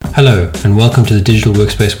Hello, and welcome to the Digital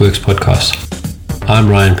Workspace Works podcast. I'm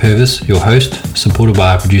Ryan Purvis, your host, supported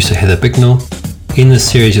by our producer Heather Bicknell. In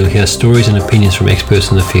this series, you'll hear stories and opinions from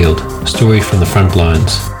experts in the field, stories from the front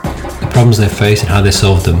lines, the problems they face and how they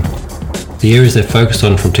solved them, the areas they focused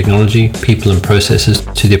on from technology, people and processes,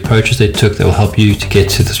 to the approaches they took that will help you to get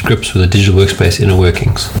to the grips with the digital workspace inner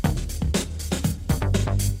workings.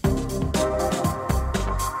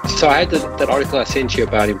 So I had that article I sent you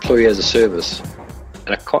about employee as a service,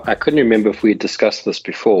 and I couldn't remember if we had discussed this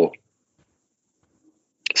before.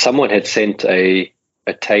 Someone had sent a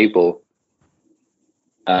table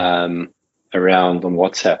around on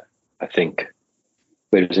WhatsApp, I think,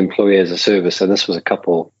 where it was employee as a service, and this was a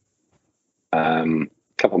couple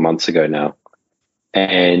months ago now.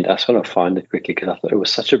 And I just want to find it quickly because I thought it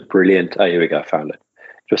was such a brilliant. Oh, here we go. I found it.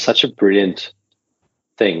 It was such a brilliant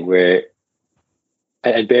thing where,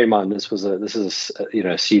 and bear in mind, this is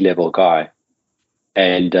a C-level guy.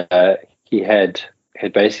 And he had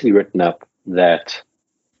basically written up that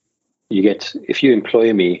you get, if you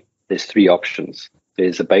employ me, there's three options.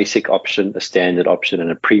 There's a basic option, a standard option, and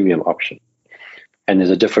a premium option. And there's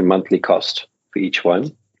a different monthly cost for each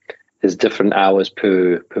one. There's different hours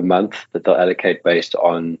per month that they'll allocate based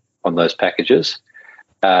on those packages.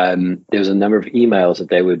 There was a number of emails that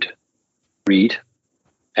they would read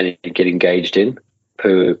and get engaged in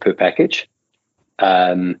per package.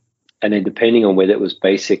 And then depending on whether it was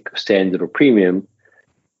basic, standard, or premium,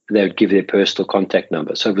 they would give their personal contact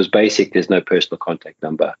number. So if it was basic, there's no personal contact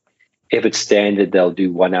number. If it's standard, they'll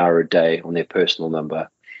do 1 hour a day on their personal number.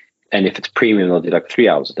 And if it's premium, they'll do like 3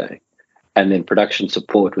 hours a day. And then production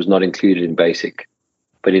support was not included in basic,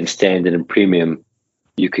 but in standard and premium,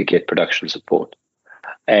 you could get production support.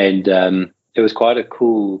 And it was quite a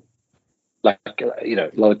cool, a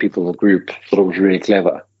lot of people in the group thought it was really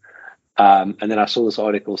clever. And then I saw this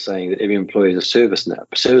article saying that every employee is a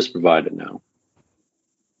service provider now.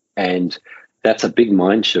 And that's a big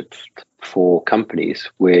mind shift for companies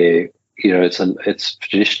where, it's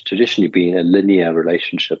traditionally been a linear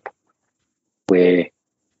relationship where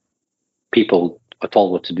people are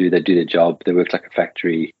told what to do, they do their job, they work like a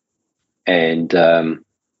factory. And,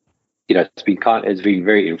 it's been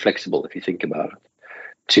very inflexible if you think about it.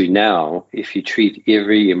 To now, if you treat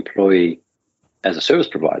every employee as a service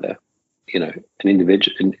provider, an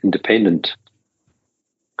independent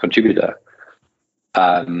contributor,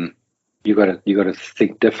 you got to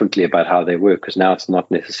think differently about how they work, because now it's not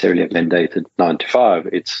necessarily a mandated 9 to 5.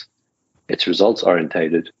 It's results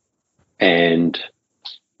orientated, and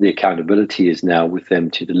the accountability is now with them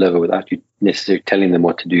to deliver without you necessarily telling them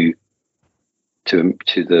what to do to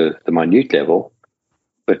the minute level,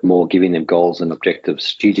 but more giving them goals and objectives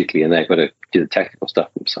strategically, and they've got to do the tactical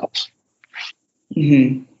stuff themselves.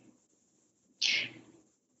 Mm-hmm.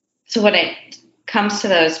 So when it comes to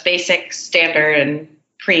those basic, standard, and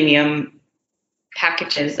premium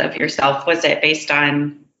packages of yourself, was it based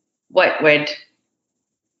on what would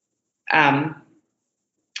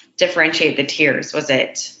differentiate the tiers? Was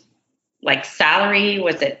it like salary?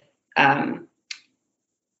 Was it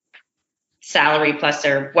salary plus,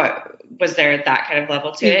 or what? Was there that kind of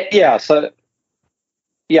level to it? Yeah. So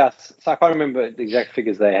I can't remember the exact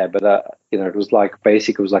figures they had, but it was like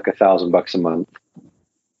basic. It was like $1,000 a month.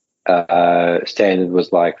 Standard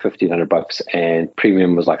was like $1,500, and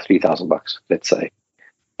premium was like $3,000, let's say.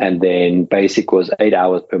 And then basic was 8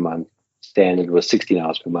 hours per month, standard was 16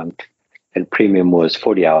 hours per month, and premium was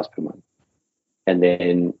 40 hours per month. And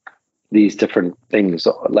then these different things,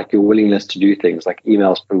 like your willingness to do things, like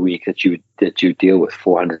emails per week that you deal with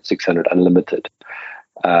 400, 600 unlimited,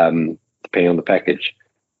 depending on the package,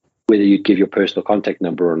 whether you give your personal contact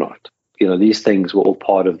number or not. These things were all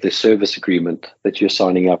part of the service agreement that you're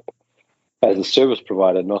signing up as a service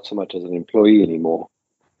provider, not so much as an employee anymore.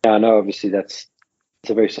 Now, I know obviously it's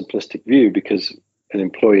a very simplistic view because an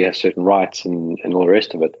employee has certain rights and all the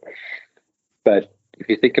rest of it. But if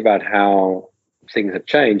you think about how things have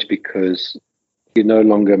changed, because you're no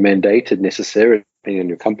longer mandated necessarily in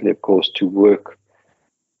your company, of course, to work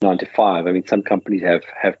 9 to 5. I mean, some companies have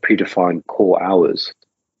predefined core hours.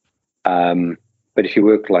 But if you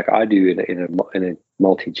work like I do in a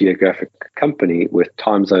multi-geographic company with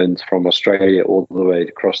time zones from Australia all the way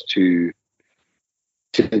across to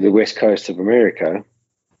the west coast of America,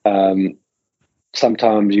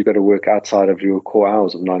 sometimes you've got to work outside of your core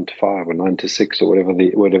hours of 9 to 5 or 9 to 6 or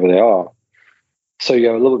whatever they are. So you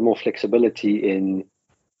have a little bit more flexibility in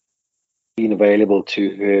being available to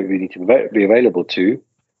whoever you need to be available to,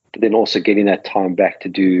 but then also getting that time back to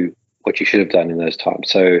do what you should have done in those times.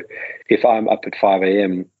 So if I'm up at 5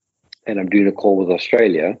 a.m. and I'm doing a call with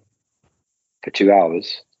Australia for 2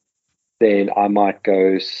 hours, then I might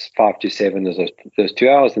go 5 to 7 as those 2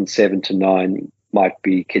 hours, and 7 to 9 might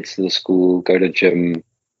be kids to the school, go to gym,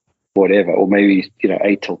 whatever, or maybe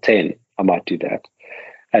 8 till 10 I might do that,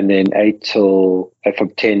 and then from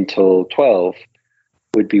 10 till 12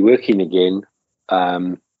 would be working again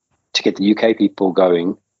to get the UK people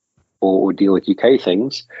going or deal with UK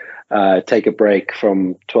things. Take a break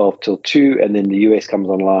from 12 till 2, and then the US comes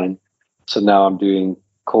online. So now I'm doing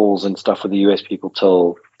calls and stuff with the US people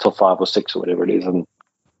till 5 or 6 or whatever it is,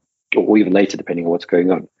 or even later, depending on what's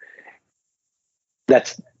going on.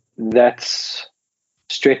 That's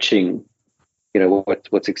stretching,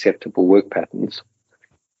 what's acceptable work patterns.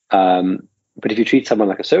 But if you treat someone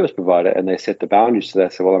like a service provider and they set the boundaries to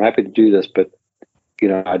that, say, well, I'm happy to do this, but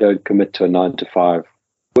I don't commit to a 9 to 5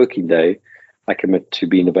 working day. I commit to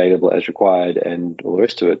being available as required and all the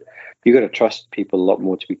rest of it. You've got to trust people a lot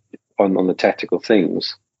more to be on the tactical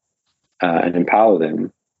things and empower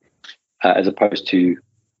them as opposed to,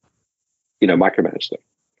 micromanage them.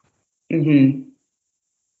 Mm-hmm.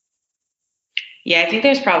 Yeah, I think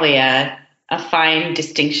there's probably a fine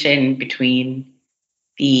distinction between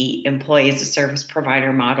the employee as a service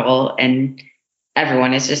provider model and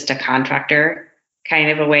everyone is just a contractor kind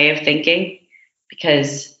of a way of thinking,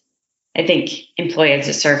 because I think employee as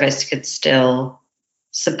a service could still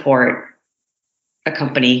support a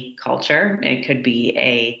company culture. It could be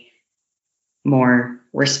a more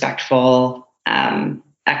respectful,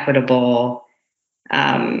 equitable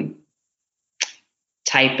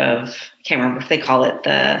type of, I can't remember if they call it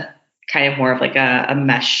the kind of more of like a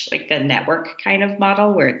mesh, like a network kind of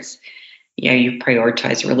model where it's, you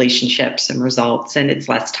prioritize relationships and results and it's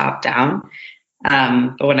less top down.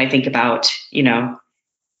 But when I think about,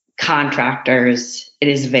 contractors, it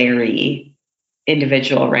is very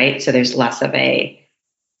individual, right? So there's less of a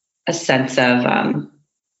sense of,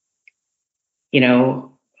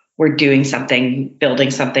 we're doing something,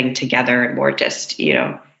 building something together, and more just,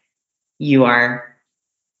 you are,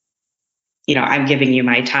 I'm giving you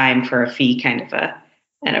my time for a fee kind of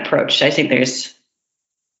an approach. I think there's,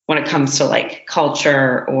 when it comes to like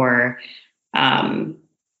culture or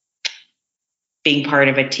being part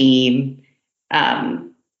of a team,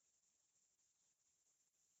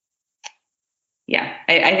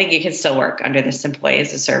 I think it can still work under this employee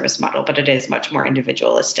as a service model, but it is much more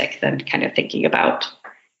individualistic than kind of thinking about,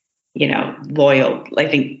 loyal. I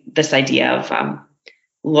think this idea of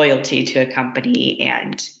loyalty to a company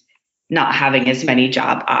and not having as many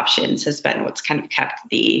job options has been what's kind of kept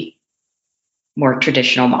the more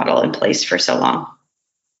traditional model in place for so long.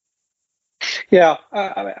 Yeah,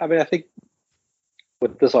 I think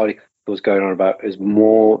what this article was going on about is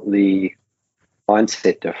more the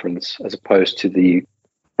mindset difference as opposed to the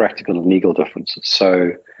practical and legal differences.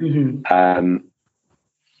 So,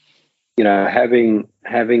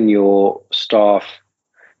 having your staff,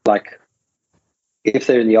 like if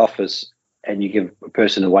they're in the office and you give a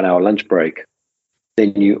person a 1 hour lunch break,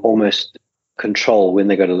 then you almost control when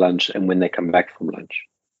they go to lunch and when they come back from lunch.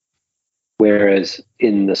 Whereas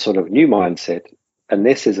in the sort of new mindset,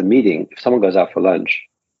 unless there's a meeting, if someone goes out for lunch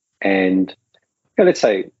and let's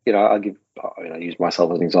say, I'll use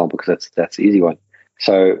myself as an example because that's the easy one.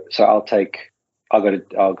 So I'll go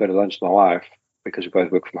to lunch with my wife because we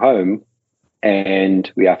both work from home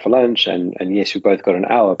and we out for lunch and yes, we both got an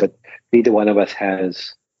hour, but neither one of us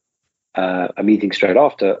has a meeting straight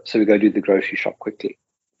after. So we go do the grocery shop quickly.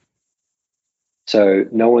 So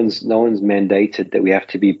no one's mandated that we have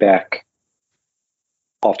to be back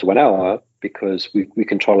after 1 hour because we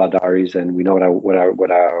control our diaries and we know what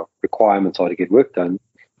our requirements are to get work done,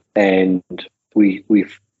 and we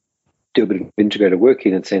do a bit of integrated work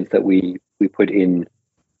in the sense that we put in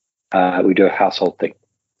we do a household thing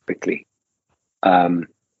quickly, and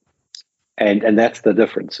that's the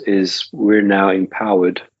difference. Is we're now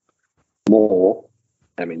empowered more.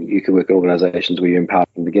 I mean, you can work at organizations where you're empowered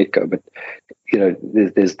from the get-go, but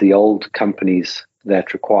there's the old companies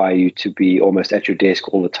that require you to be almost at your desk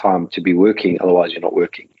all the time to be working, otherwise you're not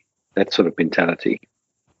working. That sort of mentality.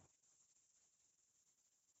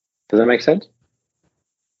 Does that make sense?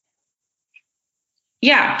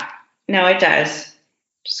 Yeah, no, it does.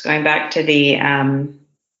 Just going back to the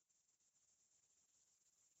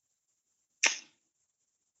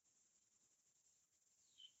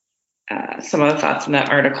some of the thoughts in that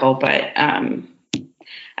article, but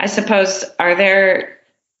I suppose,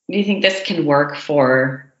 do you think this can work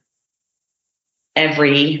for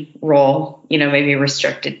every role, maybe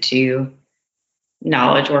restricted to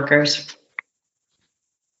knowledge workers?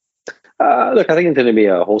 Look, I think it's going to be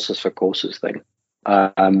a horses for courses thing.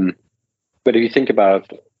 But if you think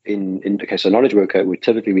about in the case of a knowledge worker, it would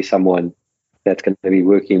typically be someone that's going to be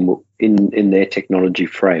working in their technology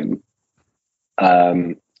frame.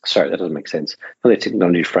 Sorry, that doesn't make sense. Not their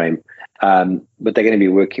technology frame, but they're going to be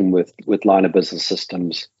working with line of business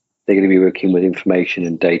systems. They're going to be working with information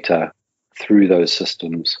and data through those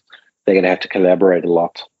systems. They're going to have to collaborate a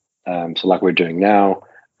lot. So like we're doing now,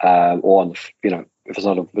 or on, if it's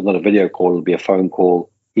not a video call, it'll be a phone call,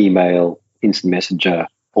 email, instant messenger,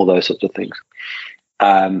 all those sorts of things.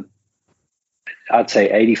 I'd say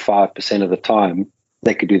 85% of the time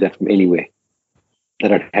they could do that from anywhere. They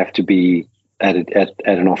don't have to be at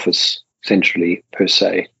an office centrally per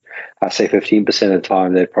se. I say 15% of the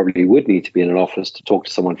time they probably would need to be in an office to talk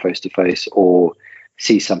to someone face to face or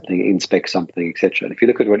see something, inspect something, etc. And if you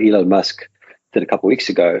look at what Elon Musk did a couple of weeks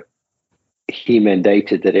ago, he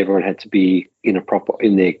mandated that everyone had to be in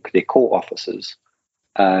their core offices,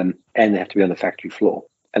 and they have to be on the factory floor.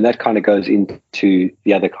 And that kind of goes into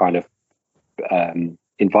the other kind of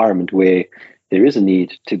environment where there is a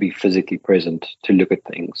need to be physically present to look at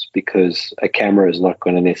things, because a camera is not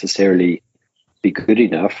going to necessarily be good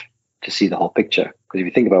enough to see the whole picture. Because if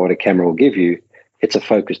you think about what a camera will give you, it's a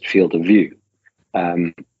focused field of view.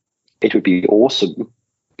 It would be awesome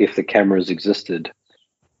if the cameras existed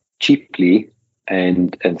cheaply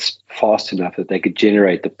and fast enough that they could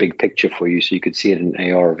generate the big picture for you so you could see it in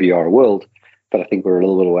an AR or VR world. But I think we're a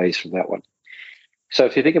little bit away from that one. So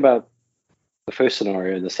if you think about the first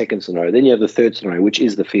scenario and the second scenario, then you have the third scenario, which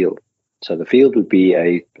is the field. So the field would be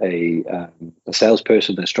a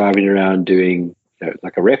salesperson that's driving around doing,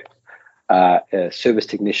 like a rep, a service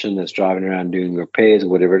technician that's driving around doing repairs or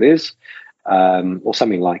whatever it is, or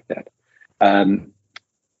something like that. And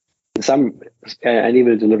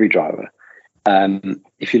even a delivery driver.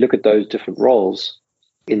 If you look at those different roles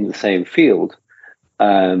in the same field,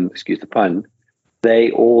 excuse the pun,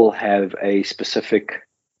 they all have a specific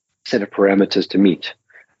set of parameters to meet.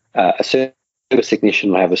 A service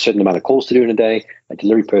technician will have a certain amount of calls to do in a day. A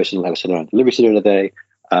delivery person will have a certain amount of deliveries to do in a day.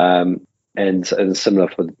 And similar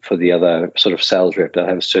for the other sort of sales rep, they'll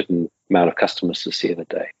have a certain amount of customers to see in a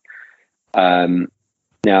day.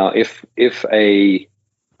 Now,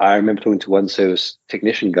 I remember talking to one service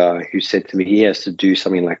technician guy who said to me he has to do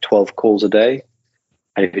something like 12 calls a day.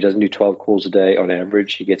 And if he doesn't do 12 calls a day on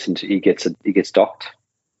average, he gets docked.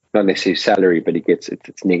 Not necessarily salary, but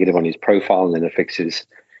it's negative on his profile, and then affects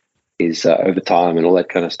his overtime and all that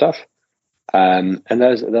kind of stuff. And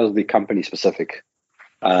those will be company specific.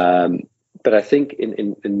 But I think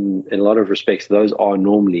in a lot of respects, those are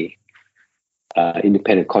normally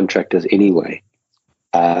independent contractors anyway.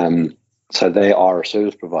 So they are a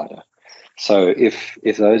service provider. So if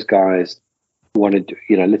those guys wanted to,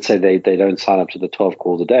 let's say they don't sign up to the 12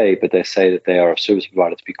 calls a day, but they say that they are a service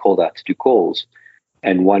provider to be called out to do calls,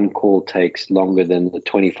 and one call takes longer than the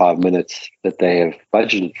 25 minutes that they have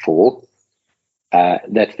budgeted for,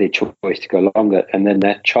 that's their choice to go longer. And then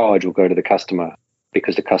that charge will go to the customer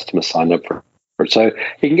because the customer signed up for it. So it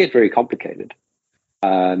can get very complicated.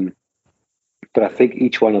 But I think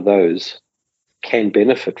each one of those can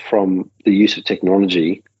benefit from the use of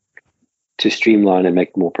technology to streamline and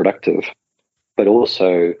make more productive, but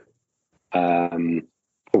also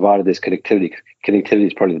provided there's connectivity. Connectivity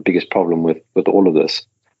is probably the biggest problem with all of this.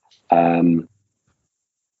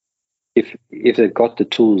 If they've got the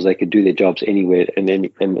tools, they can do their jobs anywhere and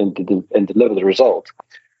deliver the result,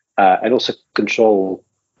 and also control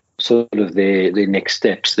sort of their next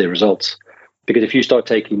steps, their results. Because if you start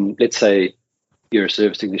taking, let's say you're a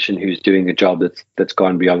service technician who's doing a job that's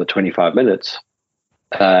gone beyond the 25 minutes,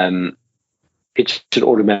 it should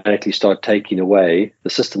automatically start taking away, the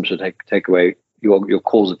system should take away your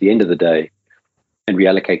calls at the end of the day and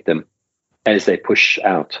reallocate them as they push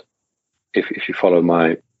out, if you follow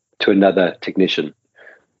to another technician.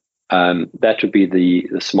 That would be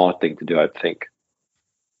the smart thing to do, I think.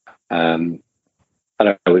 I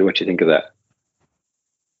don't know what you think of that.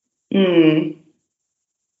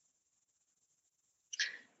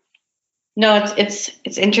 No,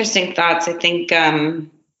 it's interesting thoughts. I think I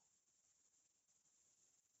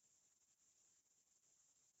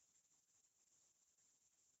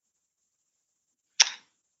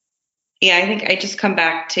think I just come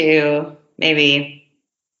back to maybe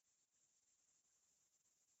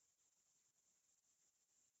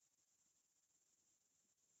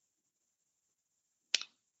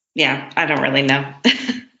I don't really know.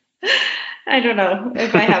 I don't know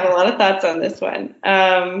if I have a lot of thoughts on this one.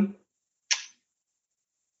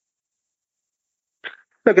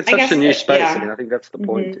 Look, it's such a new space. Yeah. I mean, I think that's the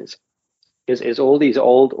point. Is all these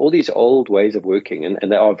old ways of working,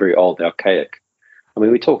 and they are very old, they're archaic. I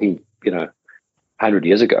mean, we're talking 100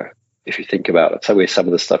 years ago, if you think about it. So where some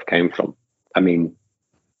of the stuff came from. I mean,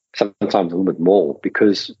 sometimes a little bit more,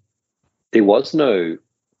 because there was no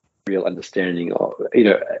real understanding of,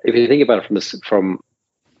 if you think about it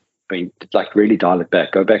like really dial it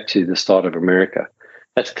back, go back to the start of America.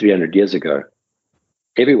 That's 300 years ago.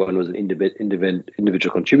 Everyone was an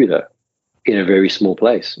individual contributor in a very small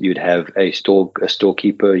place. You'd have a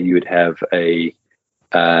storekeeper, you would have a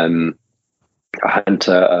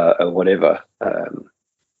hunter, whatever.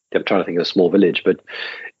 I'm trying to think of a small village, but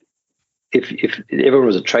if everyone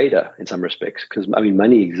was a trader in some respects, because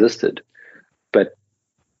money existed, but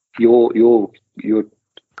your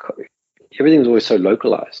everything was always so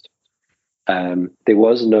localized. There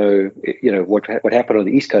was no, what happened on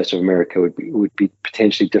the east coast of America would be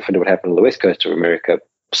potentially different to what happened on the west coast of America,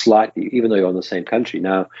 slightly, even though you're on the same country.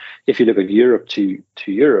 Now, if you look at Europe to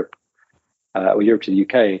Europe, or Europe to the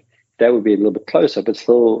UK, that would be a little bit closer, but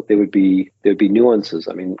still there would be nuances.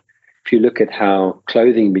 If you look at how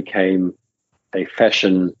clothing became a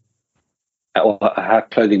fashion, or how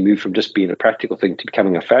clothing moved from just being a practical thing to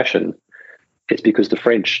becoming a fashion, it's because the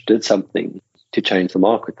French did something to change the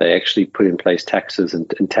market. They actually put in place taxes and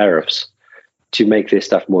tariffs to make their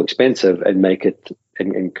stuff more expensive and make it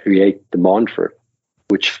and create demand for it,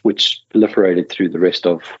 which proliferated through the rest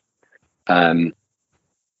of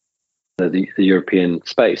the European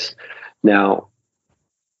space. Now,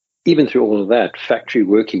 even through all of that, factory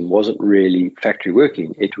working wasn't really factory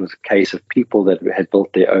working. It was a case of people that had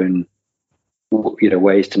built their own,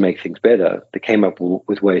 ways to make things better. They came up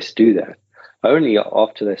with ways to do that. Only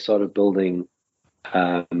after they started building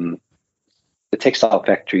the textile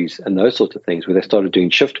factories and those sorts of things, where they started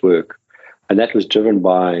doing shift work, and that was driven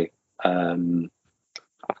by I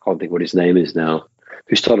can't think what his name is now,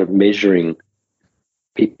 who started measuring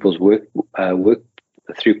people's work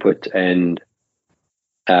throughput and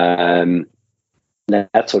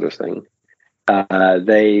that sort of thing.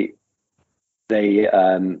 They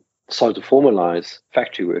started to formalize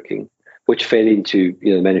factory working, which fed into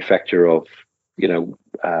the manufacture of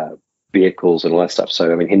vehicles and all that stuff.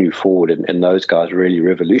 So Henry Ford and those guys really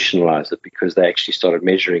revolutionized it, because they actually started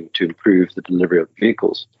measuring to improve the delivery of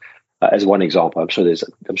vehicles. As one example, I'm sure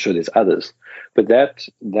there's others, but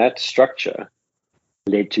that structure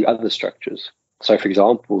led to other structures. So, for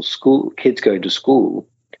example, kids going to school,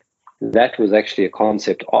 that was actually a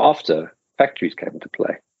concept after factories came into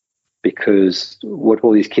play, because what were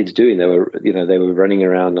all these kids doing? They were running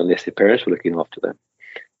around unless their parents were looking after them,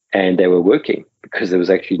 and they were working because there was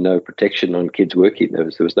actually no protection on kids working. There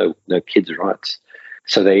was no kids' rights.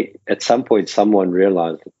 So at some point, someone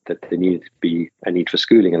realized that there needed to be a need for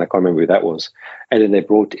schooling, and I can't remember who that was. And then they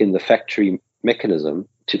brought in the factory mechanism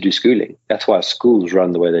to do schooling. That's why schools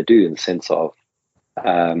run the way they do, in the sense of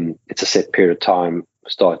it's a set period of time,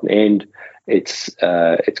 start and end. It's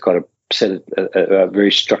got a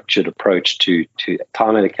very structured approach to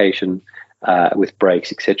time allocation with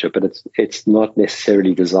breaks, etc. But it's not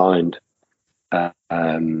necessarily designed. Now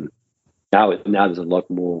there's a lot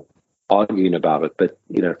more arguing about it, but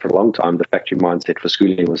for a long time the factory mindset for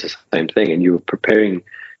schooling was the same thing, and you were preparing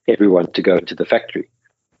everyone to go into the factory.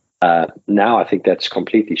 Now I think that's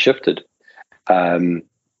completely shifted,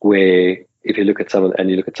 where if you look at some of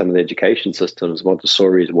the education systems,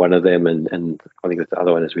 Montessori is one of them, and I think that's the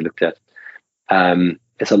other one as we looked at.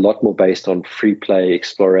 It's a lot more based on free play,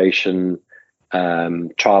 exploration,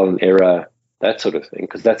 trial and error, that sort of thing.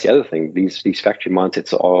 Because that's the other thing; these factory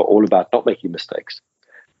mindsets are all about not making mistakes.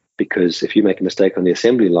 Because if you make a mistake on the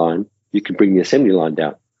assembly line, you can bring the assembly line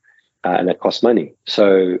down, and that costs money.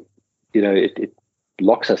 So it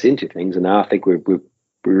locks us into things, and now I think we're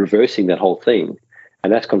reversing that whole thing.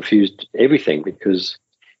 And that's confused everything, because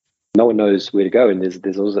no one knows where to go, and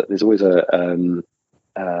there's always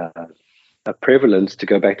a prevalence to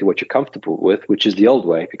go back to what you're comfortable with, which is the old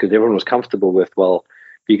way, because everyone was comfortable with, well,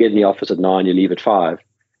 you get in the office at 9, you leave at 5,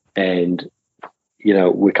 and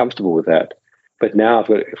we're comfortable with that. But now, if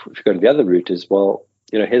we go to the other route, is, well,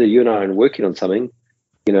 Heather, you and I are working on something.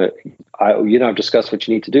 I've discussed what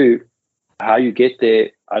you need to do. How you get there,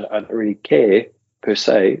 I don't really care per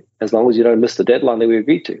se, as long as you don't miss the deadline that we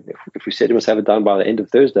agreed to. If we said you must have it done by the end of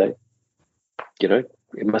Thursday, it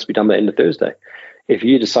must be done by the end of Thursday. If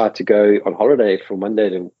you decide to go on holiday from Monday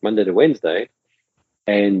to Wednesday,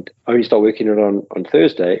 and only start working on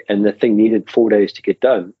Thursday, and the thing needed 4 days to get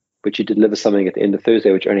done, but you deliver something at the end of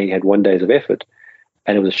Thursday which only had 1 day of effort,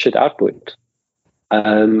 and it was shit output,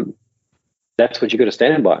 that's what you got to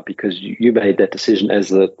stand by, because you made that decision as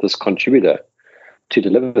this contributor to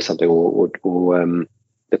deliver something, or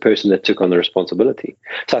the person that took on the responsibility.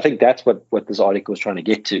 So I think that's what this article is trying to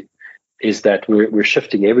get to, is that we're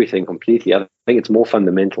shifting everything completely. I think it's more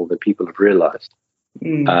fundamental than people have realized.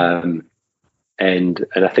 And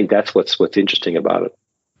I think that's what's interesting about it.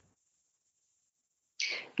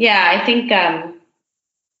 Yeah, I think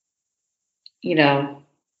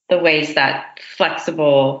the ways that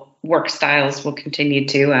flexible work styles will continue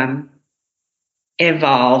to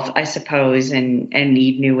evolve, I suppose, and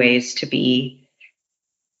need new ways to be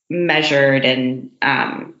measured. And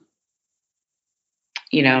as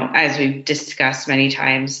we've discussed many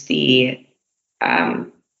times, the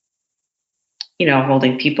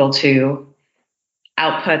holding people to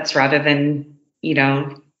outputs rather than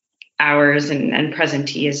hours and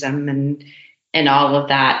presenteeism and all of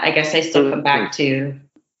that. I guess I still come back to,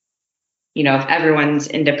 if everyone's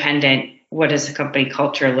independent, what does the company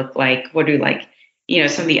culture look like? What do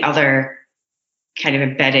some of the other kind of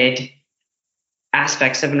embedded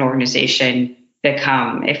aspects of an organization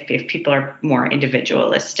become if people are more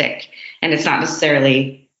individualistic? And it's not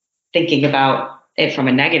necessarily thinking about it from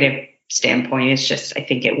a negative standpoint. It's just, I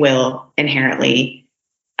think it will inherently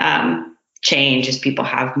change as people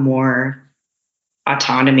have more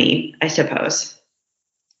autonomy, I suppose.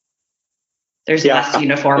 There's less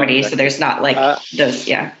uniformity, exactly. So there's not those,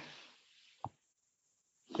 Yeah,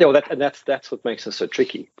 well, that's what makes it so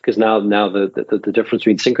tricky, because now the difference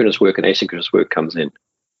between synchronous work and asynchronous work comes in,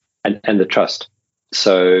 and the trust.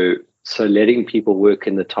 So letting people work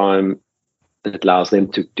in the time that allows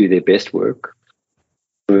them to do their best work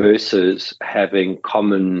versus having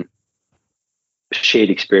common shared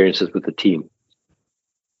experiences with the team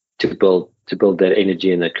to build that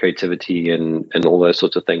energy and that creativity and all those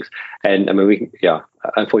sorts of things. And I mean,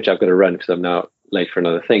 unfortunately I've got to run because I'm now late for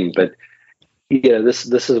another thing, but this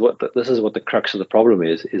is what the crux of the problem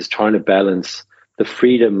is trying to balance the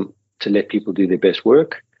freedom to let people do their best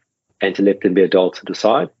work and to let them be adults to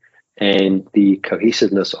decide, and the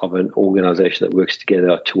cohesiveness of an organization that works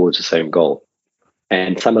together towards the same goal.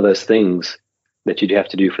 And some of those things that you'd have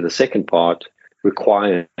to do for the second part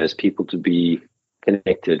requires people to be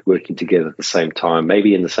connected, working together at the same time,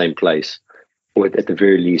 maybe in the same place, or at the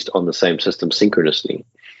very least on the same system synchronously.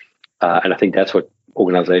 And I think that's what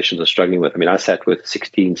organizations are struggling with. I mean, I sat with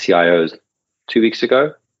 16 CIOs 2 weeks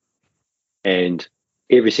ago, and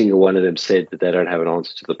every single one of them said that they don't have an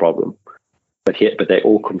answer to the problem. But they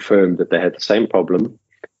all confirmed that they had the same problem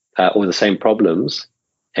or the same problems,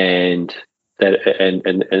 and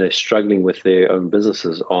they're struggling with their own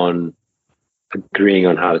businesses on agreeing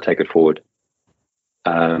on how to take it forward.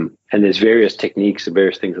 And there's various techniques and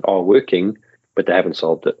various things that are working, but they haven't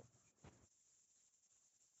solved it.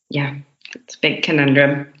 Yeah, it's a big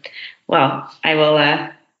conundrum. Well, I will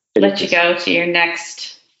let you go to your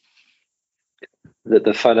next.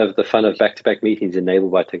 The fun of back-to-back meetings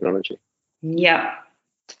enabled by technology. Yep.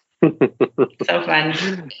 So fun.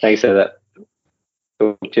 Thanks for that.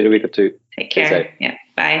 Talk to you in a week or two. Take care. Yeah.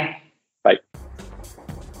 Bye. Bye.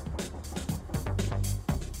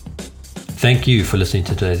 Thank you for listening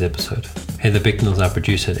to today's episode. Heather Bicknell is our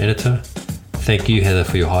producer and editor. Thank you, Heather,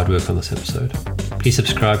 for your hard work on this episode. Please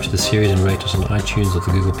subscribe to the series and rate us on iTunes or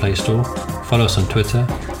the Google Play Store. Follow us on Twitter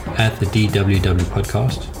 @the DWW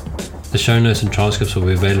Podcast. The show notes and transcripts will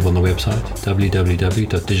be available on the website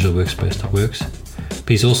www.digitalworkspace.works.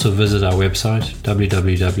 Please also visit our website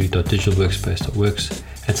www.digitalworkspace.works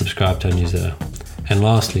and subscribe to our newsletter. And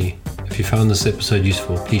lastly, if you found this episode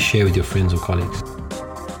useful, please share with your friends or colleagues.